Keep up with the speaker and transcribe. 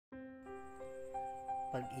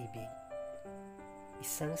Pag-ibig,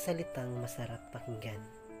 isang salitang masarap pakinggan,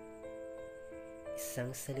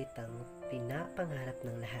 isang salitang pinapangarap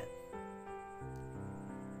ng lahat,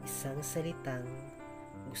 isang salitang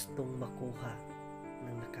gustong makuha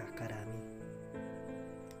ng nakakarami.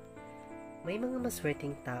 May mga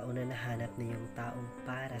maswerteng tao na nahanap na yung taong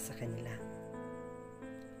para sa kanila.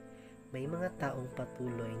 May mga taong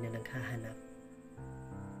patuloy na naghahanap,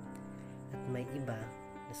 at may iba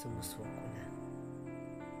na sumusuko na.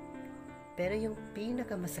 Pero yung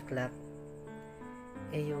pinakamasaklap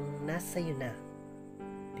ay yung nasa iyo na,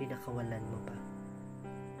 pinakawalan mo pa.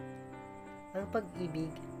 Ang pag-ibig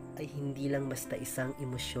ay hindi lang basta isang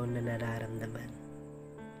emosyon na nararamdaman,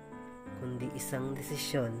 kundi isang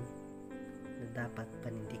desisyon na dapat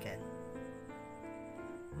panindigan.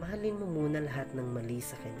 Mahalin mo muna lahat ng mali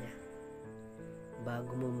sa kanya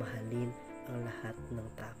bago mo mahalin ang lahat ng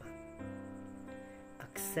tama.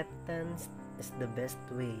 Acceptance is the best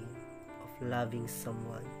way of loving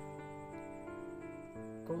someone.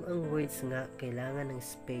 Kung ang words nga kailangan ng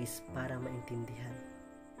space para maintindihan,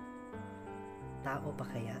 tao pa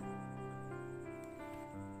kaya?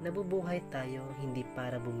 Nabubuhay tayo hindi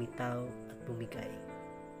para bumitaw at bumigay,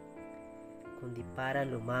 kundi para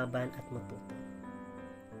lumaban at matuto.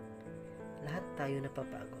 Lahat tayo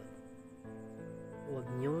napapagod. Huwag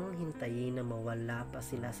niyong hintayin na mawala pa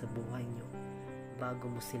sila sa buhay niyo bago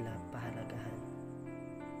mo sila pahalagahan.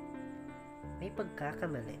 May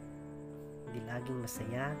pagkakamali, hindi laging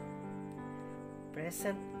masaya,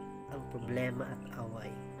 present ang problema at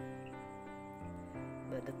away.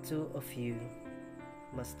 But the two of you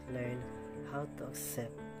must learn how to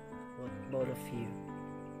accept what both of you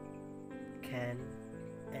can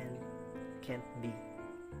and can't be.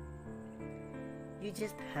 You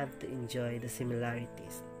just have to enjoy the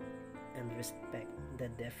similarities and respect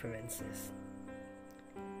the differences.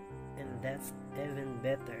 And that's even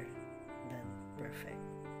better than perfect.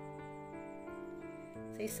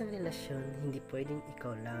 Sa isang relasyon, hindi pwedeng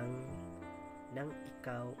ikaw lang nang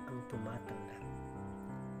ikaw ang tumatanggap.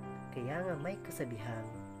 Kaya nga may kasabihang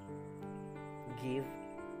give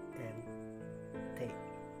and take.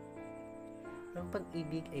 Ang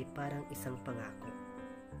pag-ibig ay parang isang pangako.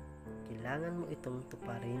 Kailangan mo itong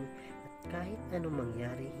tuparin at kahit anong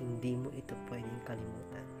mangyari, hindi mo ito pwedeng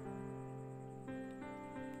kalimutan.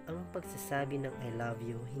 Ang pagsasabi ng I love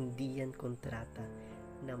you, hindi yan kontrata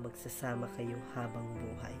na magsasama kayo habang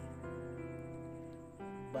buhay.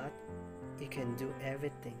 But you can do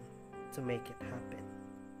everything to make it happen.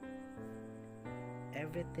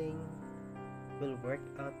 Everything will work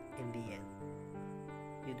out in the end.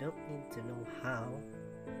 You don't need to know how.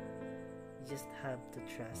 You just have to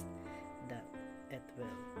trust that it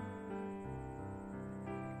will.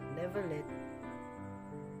 Never let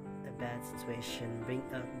a bad situation bring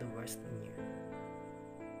out the worst in you.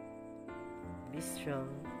 Be strong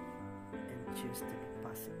and choose to be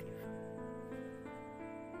positive.